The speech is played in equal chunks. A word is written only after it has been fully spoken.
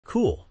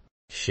Cool.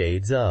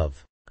 Shades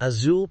of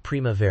Azul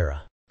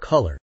Primavera.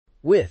 Color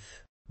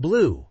with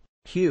blue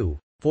hue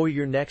for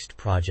your next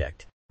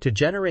project. To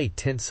generate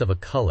tints of a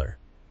color,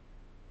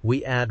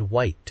 we add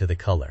white to the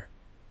color.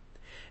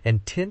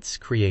 And tints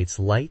creates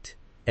light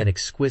and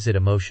exquisite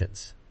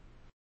emotions.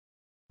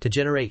 To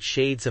generate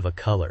shades of a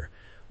color,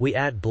 we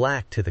add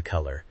black to the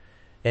color,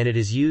 and it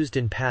is used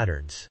in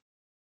patterns.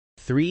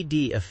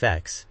 3D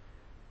effects,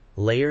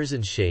 layers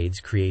and shades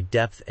create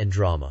depth and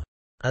drama.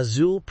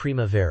 Azul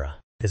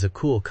Primavera is a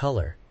cool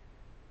color,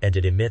 and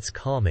it emits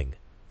calming,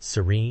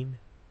 serene,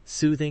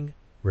 soothing,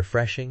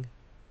 refreshing,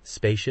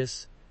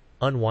 spacious,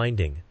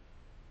 unwinding,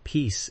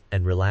 peace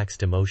and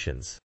relaxed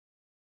emotions.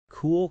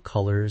 Cool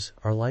colors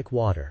are like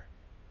water,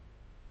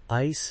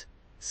 ice,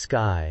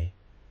 sky,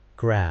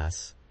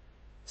 grass,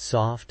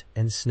 soft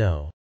and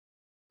snow.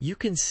 You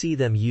can see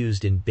them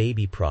used in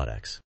baby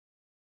products,